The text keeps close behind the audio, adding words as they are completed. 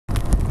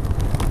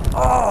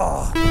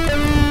Oh.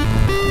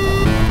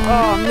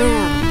 Oh,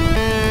 man.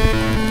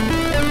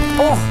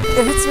 Oh,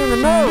 it hits me in the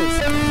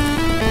nose.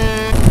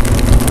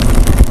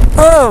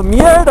 Oh,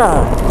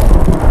 mierda.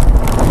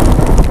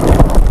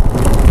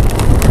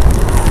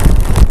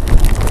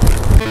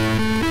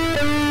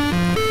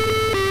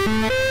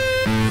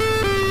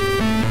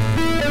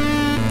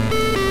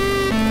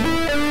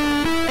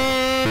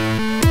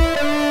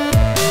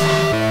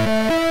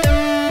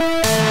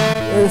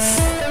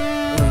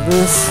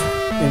 This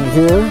in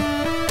here.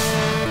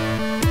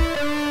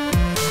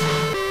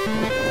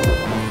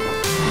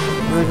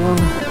 Big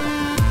one.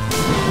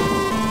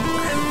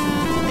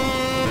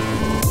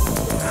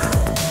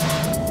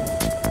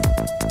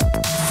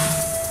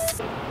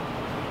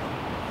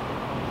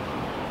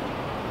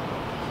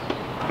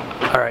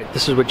 All right,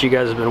 this is what you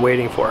guys have been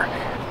waiting for.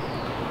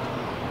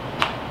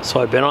 So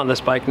I've been on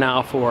this bike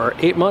now for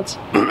 8 months.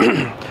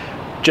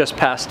 Just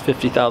past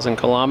 50,000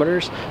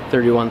 kilometers,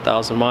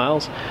 31,000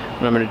 miles,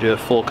 and I'm going to do a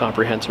full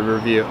comprehensive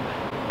review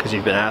because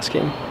you've been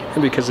asking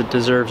and because it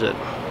deserves it.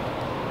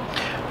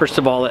 First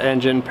of all, the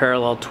engine,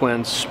 parallel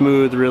twin,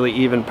 smooth, really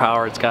even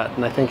power. It's got,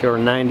 I think, over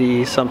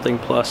 90 something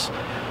plus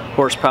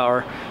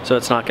horsepower, so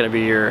it's not going to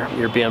be your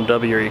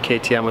BMW or your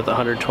KTM with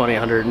 120,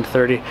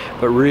 130,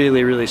 but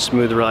really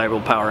smooth, reliable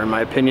power. In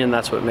my opinion,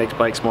 that's what makes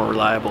bikes more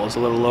reliable, is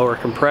a little lower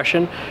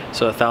compression.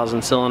 So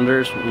 1,000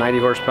 cylinders, 90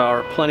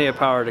 horsepower, plenty of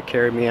power to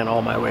carry me and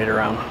all my weight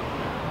around.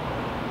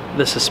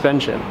 The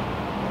suspension.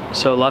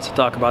 So lots of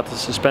talk about the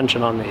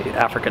suspension on the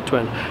Africa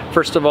Twin.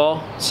 First of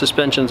all,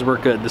 suspensions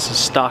work good. This is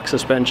stock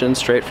suspension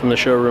straight from the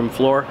showroom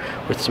floor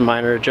with some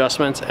minor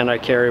adjustments, and I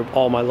carry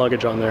all my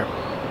luggage on there.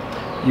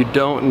 You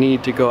don't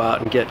need to go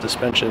out and get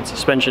suspension.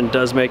 Suspension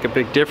does make a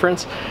big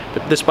difference,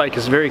 but this bike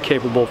is very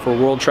capable for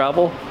world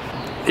travel.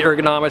 The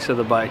ergonomics of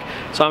the bike.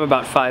 So I'm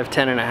about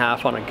 5'10" and a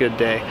half on a good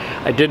day.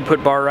 I did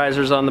put bar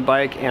risers on the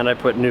bike, and I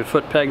put new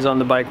foot pegs on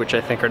the bike, which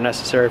I think are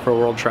necessary for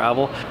world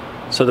travel.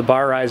 So the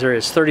bar riser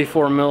is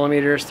 34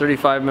 millimeters,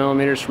 35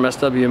 millimeters from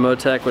SW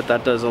Motec. What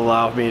that does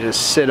allow me to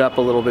sit up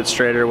a little bit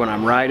straighter when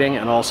I'm riding,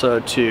 and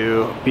also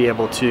to be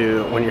able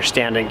to, when you're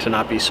standing, to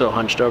not be so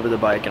hunched over the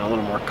bike and a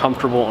little more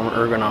comfortable and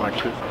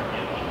ergonomic.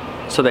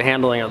 So the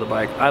handling of the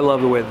bike, I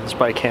love the way that this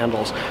bike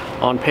handles.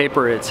 On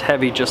paper, it's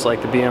heavy just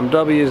like the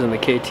BMWs and the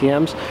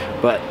KTMs,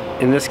 but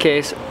in this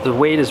case, the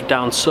weight is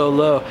down so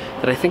low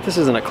that I think this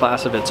is in a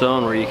class of its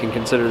own where you can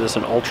consider this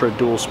an ultra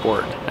dual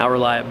sport. Now,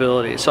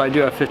 reliability. So I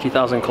do have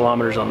 50,000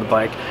 kilometers on the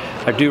bike.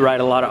 I do ride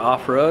a lot of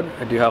off-road.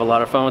 I do have a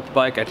lot of fun with the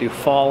bike. I do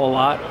fall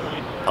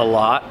a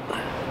lot.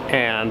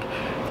 And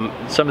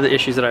some of the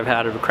issues that I've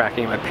had are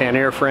cracking my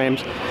pannier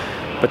frames,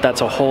 but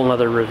that's a whole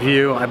nother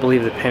review. I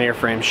believe the pannier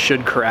frames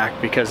should crack,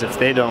 because if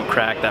they don't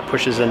crack, that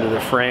pushes into the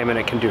frame and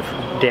it can do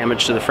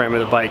damage to the frame of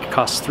the bike. It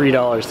costs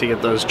 $3 to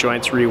get those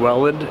joints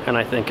re-welded, and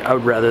I think I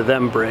would rather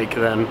them break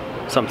than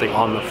something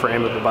on the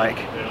frame of the bike.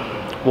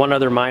 One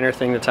other minor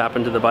thing that's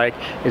happened to the bike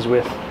is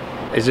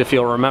if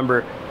you'll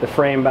remember, the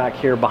frame back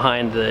here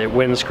behind the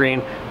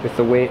windscreen with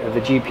the weight of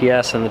the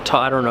GPS and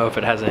I don't know if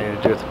it has anything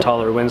to do with the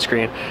taller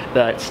windscreen,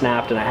 that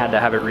snapped and I had to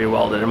have it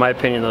re-welded. In my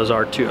opinion, those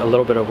are a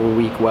little bit of a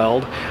weak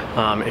weld.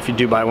 If you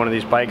do buy one of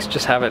these bikes,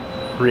 just have it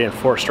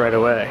reinforced right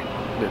away.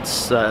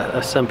 It's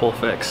a simple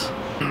fix.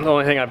 The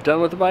only thing I've done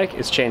with the bike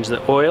is change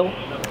the oil,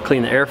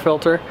 clean the air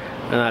filter,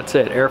 and that's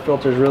it. Air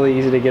filter is really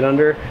easy to get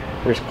under.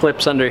 There's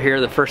clips under here.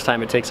 The first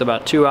time it takes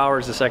about 2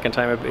 hours, the second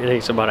time it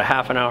takes about a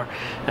half an hour,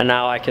 and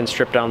now I can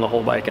strip down the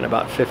whole bike in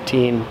about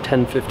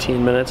 10-15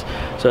 minutes,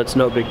 so it's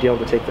no big deal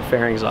to take the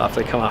fairings off.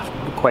 They come off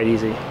quite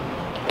easy.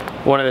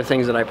 One of the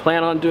things that I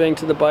plan on doing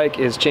to the bike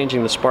is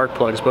changing the spark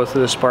plugs. Both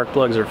of the spark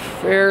plugs are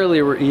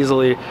fairly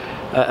easily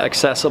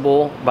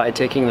accessible by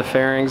taking the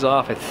fairings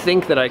off. I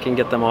think that I can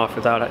get them off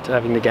without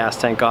having the gas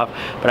tank off,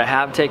 but I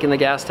have taken the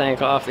gas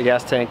tank off. The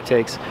gas tank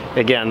takes,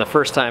 again, the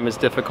first time is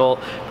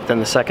difficult, but then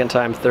the second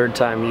time, third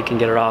time, you can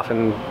get it off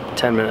in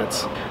 10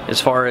 minutes.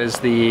 As far as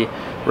the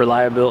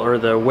reliability or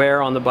the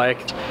wear on the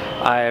bike,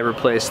 I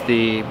replaced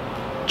the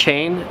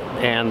chain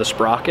and the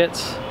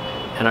sprockets,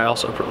 and I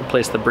also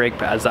replaced the brake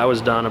pads. That was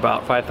done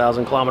about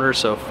 5,000 kilometers,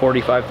 so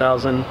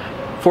 45,000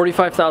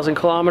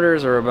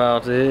 kilometers, or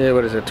about,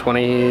 what is it,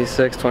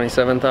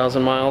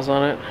 27,000 miles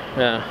on it?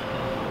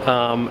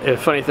 Yeah. The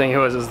funny thing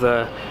was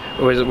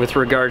with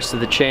regards to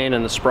the chain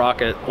and the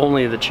sprocket,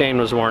 only the chain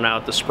was worn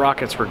out. The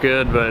sprockets were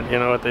good, but you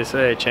know what they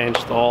say,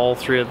 changed all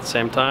three at the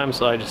same time,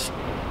 so I just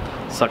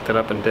sucked it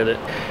up and did it.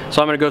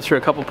 So I'm going to go through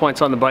a couple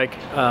points on the bike,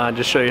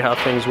 just show you how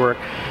things work,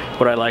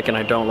 what I like and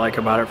I don't like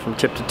about it from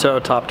tip to toe,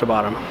 top to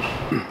bottom.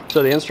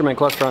 So the instrument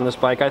cluster on this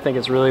bike, I think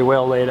it's really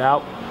well laid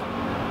out.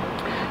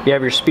 You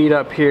have your speed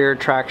up here,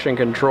 traction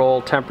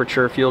control,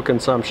 temperature, fuel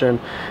consumption,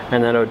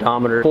 and then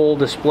odometer. Full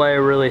display,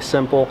 really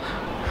simple.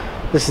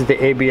 This is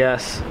the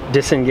ABS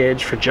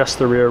disengaged for just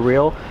the rear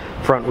wheel.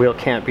 Front wheel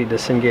can't be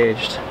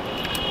disengaged.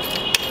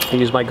 I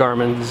use my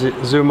Garmin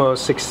Zumo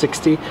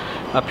 660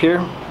 up here.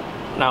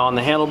 Now on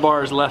the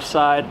handlebars left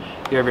side,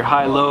 you have your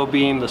high-low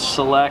beam, the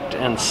select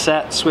and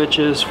set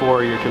switches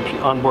for your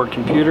onboard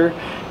computer.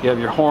 You have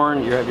your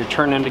horn, you have your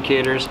turn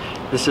indicators.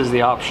 This is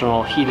the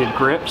optional heated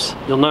grips.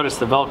 You'll notice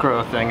the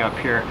Velcro thing up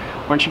here.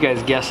 Why don't you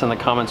guys guess in the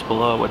comments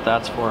below what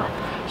that's for?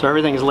 So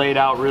everything is laid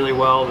out really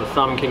well. The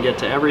thumb can get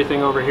to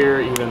everything over here,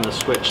 even the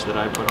switch that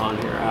I put on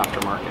here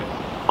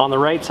aftermarket. On the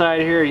right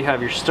side here, you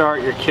have your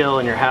start, your kill,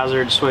 and your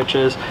hazard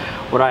switches.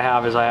 What I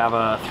have is I have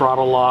a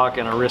throttle lock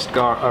and a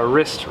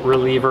wrist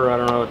reliever. I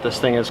don't know what this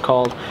thing is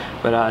called,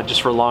 but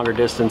just for longer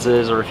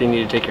distances, or if you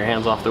need to take your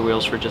hands off the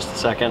wheels for just a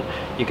second,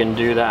 you can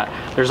do that.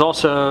 There's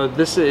also,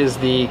 this is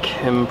the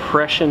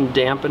compression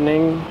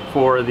dampening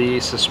for the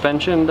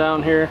suspension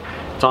down here.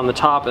 It's on the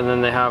top, and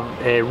then they have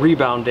a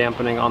rebound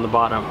dampening on the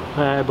bottom.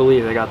 I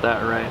believe they got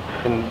that right.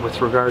 And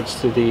with regards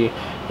to the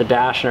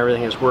dash and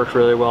everything, has worked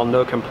really well,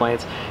 no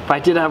complaints. If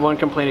I did have one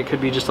complaint, it could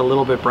be just a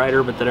little bit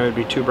brighter, but then it would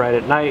be too bright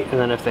at night. And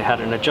then if they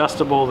had an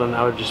adjustable, then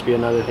that would just be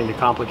another thing to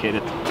complicate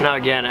it. Now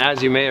again,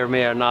 as you may or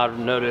may not have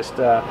noticed,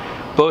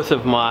 both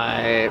of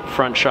my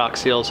front shock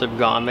seals have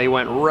gone. They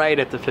went right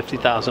at the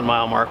 50,000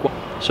 mile mark.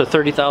 So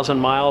 30,000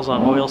 miles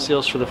on oil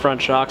seals for the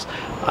front shocks,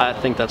 I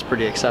think that's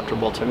pretty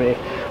acceptable to me.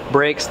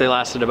 Brakes, they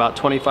lasted about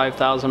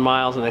 25,000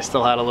 miles and they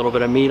still had a little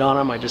bit of meat on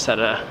them.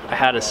 I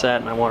had a set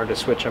and I wanted to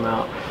switch them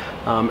out.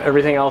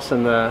 Everything else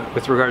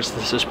with regards to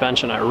the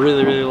suspension, I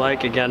really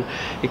like. Again,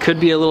 it could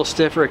be a little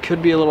stiffer, it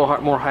could be a little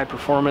more high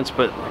performance,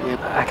 but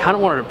I kind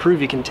of wanted to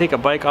prove you can take a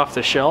bike off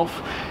the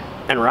shelf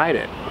and ride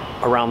it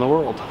around the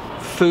world.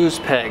 Foos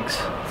pegs.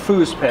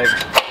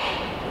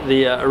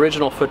 The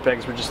original foot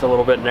pegs were just a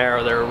little bit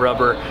narrow. They were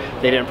rubber.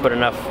 They didn't put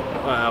enough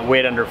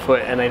weight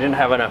underfoot, and they didn't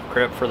have enough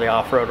grip for the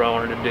off-road I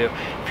wanted to do.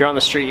 If you're on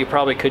the street, you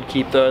probably could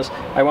keep those.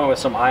 I went with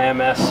some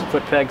IMS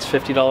foot pegs,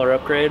 $50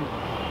 upgrade.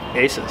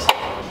 Aces.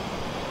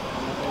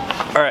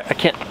 All right, I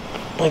can't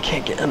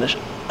get in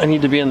the I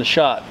need to be in the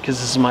shot because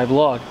this is my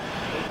vlog.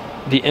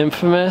 The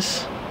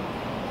infamous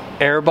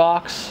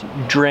airbox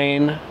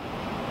drain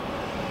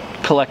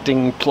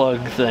collecting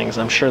plug things.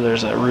 I'm sure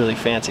there's a really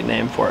fancy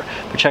name for it,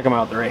 but check them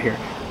out. They're right here.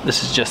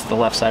 This is just the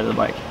left side of the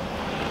bike.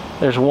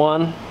 There's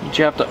one that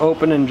you have to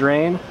open and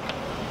drain,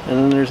 and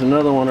then there's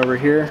another one over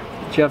here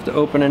that you have to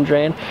open and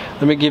drain.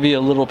 Let me give you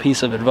a little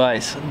piece of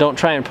advice. Don't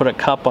try and put a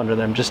cup under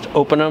them. Just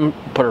open them,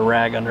 put a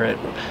rag under it,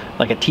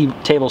 like a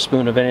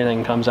tablespoon of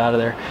anything comes out of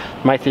there.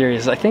 My theory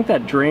is I think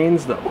that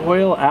drains the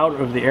oil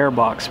out of the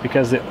airbox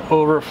because the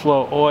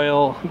overflow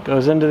oil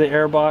goes into the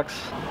airbox,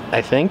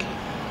 I think.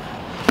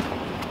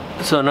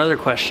 So another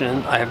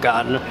question I have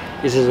gotten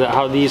is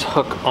how these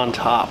hook on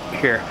top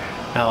here.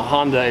 Now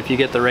Honda, if you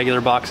get the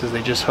regular boxes,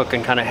 they just hook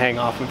and kind of hang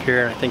off of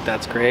here, and I think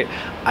that's great.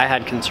 I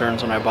had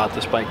concerns when I bought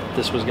this bike that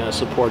this was going to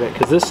support it,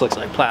 because this looks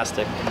like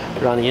plastic,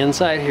 but on the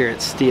inside here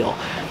it's steel.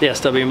 The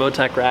SW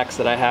Motec racks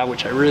that I have,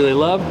 which I really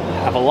love,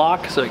 have a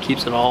lock, so it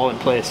keeps it all in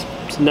place.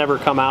 It's never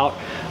come out.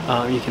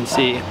 You can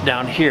see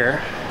down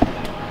here,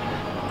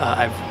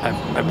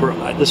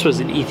 this was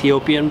an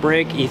Ethiopian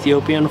brake,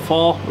 Ethiopian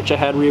fall, which I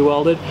had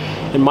re-welded.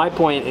 And my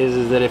point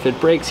is that if it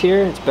breaks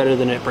here, it's better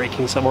than it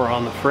breaking somewhere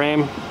on the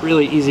frame.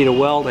 Really easy to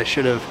weld. I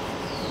should have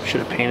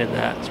painted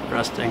that. It's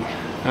rusting.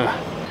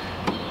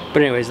 But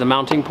anyways, the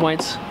mounting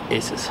points,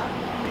 aces.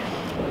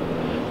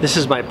 This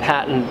is my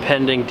patent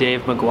pending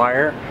Dave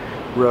McGuire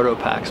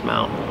Rotopax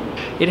mount.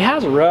 It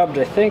has rubbed,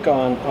 I think,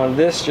 on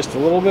this just a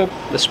little bit.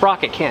 The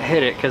sprocket can't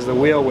hit it because the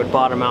wheel would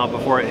bottom out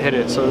before it hit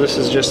it. So this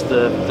is just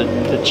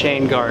the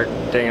chain guard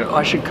thing.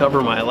 I should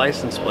cover my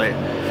license plate.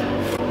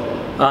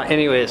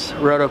 Anyways,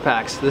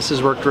 Rotopax, this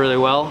has worked really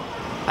well.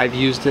 I've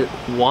used it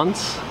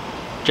once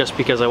just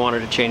because I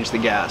wanted to change the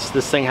gas.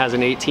 This thing has an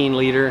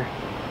 18-liter,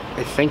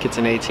 I think it's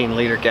an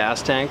 18-liter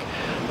gas tank.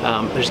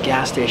 There's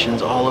gas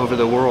stations all over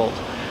the world.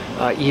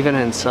 Even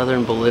in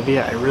southern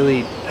Bolivia, I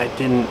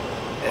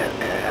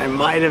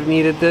might have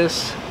needed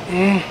this,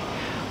 but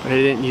I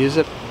didn't use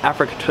it.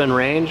 Africa Twin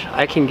Range,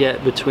 I can get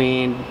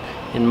in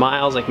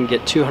miles, I can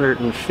get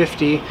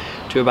 250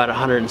 to about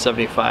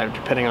 175,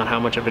 depending on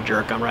how much of a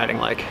jerk I'm riding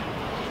like.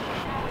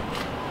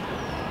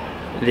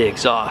 The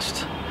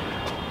exhaust.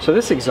 So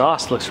this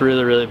exhaust looks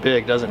really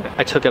big, doesn't it?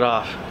 I took it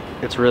off.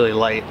 It's really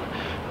light.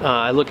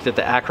 I looked at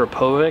the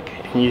Akrapovic,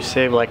 and you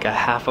save like a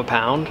half a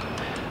pound.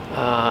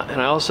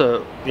 And I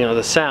also,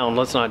 the sound,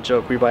 let's not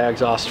joke, we buy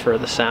exhaust for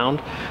the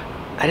sound.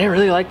 I didn't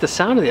really like the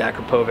sound of the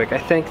Akrapovic. I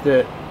think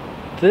that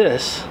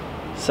this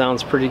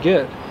sounds pretty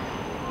good.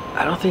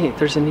 I don't think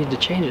there's a need to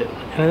change it.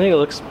 And I think it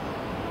looks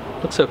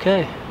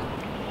okay.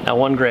 Now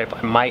one gripe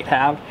I might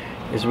have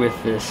is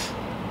with this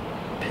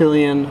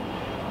pillion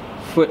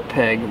foot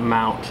peg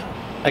mount.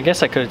 I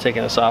guess I could have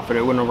taken this off, but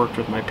it wouldn't have worked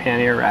with my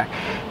pannier rack.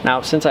 Now,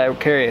 since I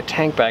carry a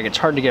tank bag, it's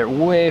hard to get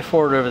way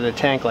forward over the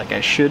tank like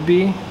I should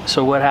be.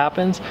 So what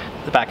happens?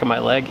 The back of my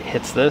leg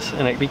hits this,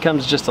 and it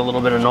becomes just a little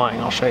bit annoying.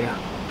 I'll show you.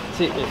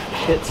 See, it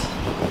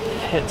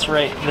hits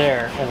right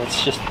there, and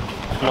it's just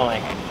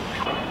annoying.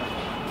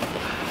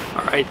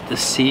 All right, the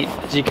seat,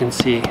 as you can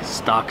see,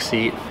 stock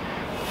seat.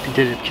 I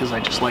did it because I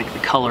just like the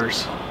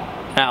colors.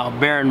 Now,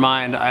 bear in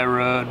mind, I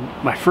rode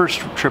my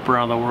first trip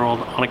around the world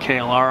on a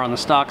KLR on the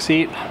stock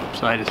seat,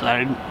 so I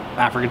decided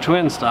Africa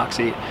Twin stock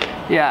seat.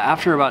 Yeah,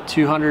 after about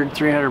 200,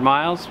 300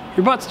 miles,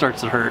 your butt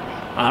starts to hurt.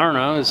 I don't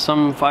know, is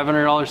some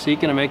 $500 seat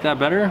gonna make that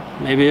better?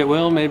 Maybe it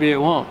will, maybe it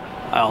won't.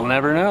 I'll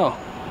never know.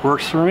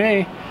 Works for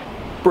me.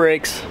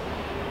 Brakes,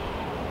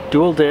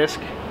 dual disc,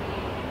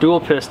 dual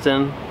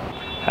piston.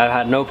 I've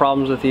had no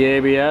problems with the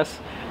ABS,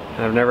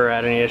 and I've never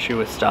had any issue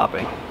with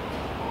stopping.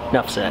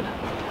 Enough said.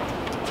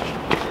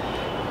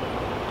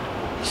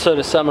 So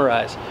to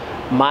summarize,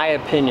 my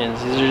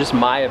opinions, these are just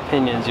my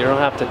opinions. You don't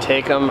have to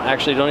take them.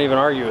 Actually, don't even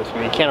argue with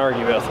me. You can't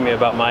argue with me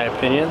about my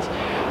opinions.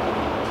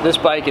 This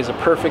bike is a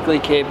perfectly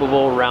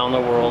capable round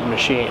the world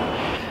machine.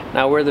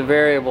 Now where the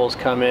variables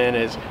come in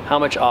is how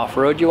much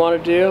off-road you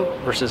want to do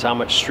versus how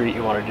much street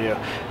you want to do.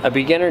 A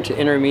beginner to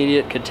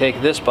intermediate could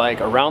take this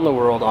bike around the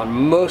world on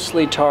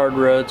mostly tarred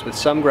roads with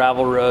some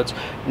gravel roads,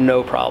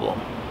 no problem.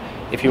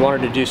 If you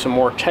wanted to do some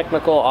more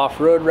technical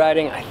off-road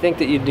riding, I think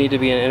that you'd need to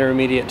be an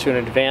intermediate to an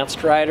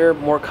advanced rider,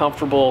 more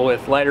comfortable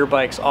with lighter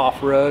bikes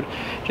off-road,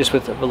 just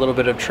with a little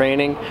bit of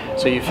training,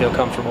 so you feel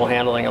comfortable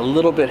handling a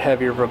little bit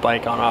heavier of a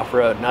bike on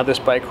off-road. Now this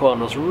bike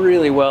handles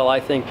really well, I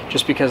think,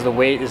 just because the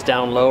weight is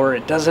down lower,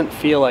 it doesn't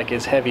feel like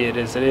as heavy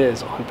as it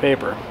is on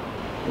paper.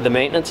 The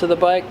maintenance of the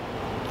bike,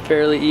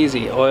 fairly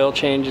easy. Oil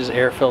changes,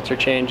 air filter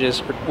changes.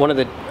 One of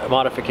the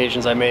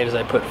modifications I made is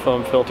I put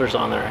foam filters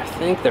on there. I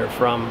think they're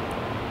from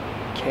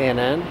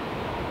K&N?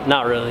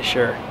 Not really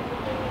sure.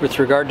 With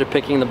regard to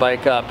picking the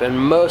bike up, in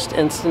most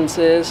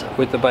instances,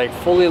 with the bike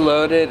fully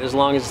loaded, as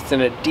long as it's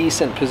in a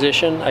decent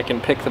position, I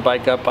can pick the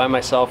bike up by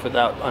myself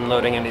without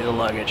unloading any of the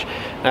luggage.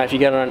 Now if you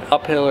get on an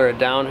uphill or a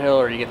downhill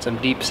or you get some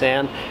deep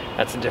sand,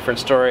 that's a different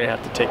story. I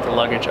have to take the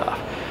luggage off.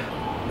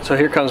 So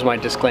here comes my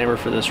disclaimer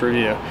for this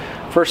review.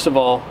 First of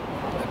all,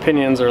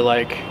 opinions are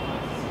like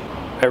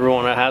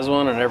everyone has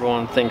one and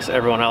everyone thinks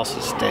everyone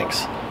else's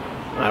stinks.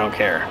 I don't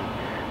care.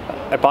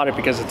 I bought it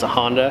because it's a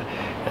Honda,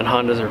 and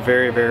Hondas are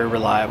very, very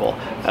reliable.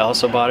 I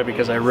also bought it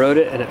because I rode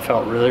it and it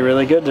felt really,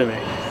 really good to me.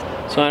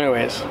 So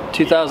anyways,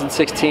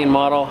 2016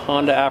 model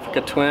Honda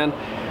Africa Twin,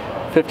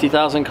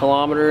 50,000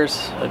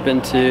 kilometers. I've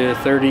been to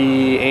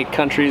 38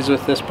 countries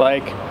with this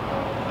bike.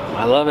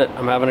 I love it.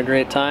 I'm having a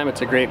great time.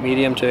 It's a great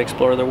medium to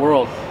explore the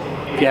world.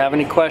 If you have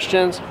any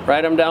questions,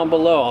 write them down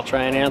below. I'll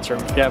try and answer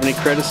them. If you have any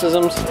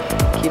criticisms,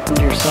 keep them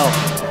to yourself.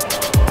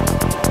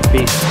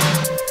 Peace.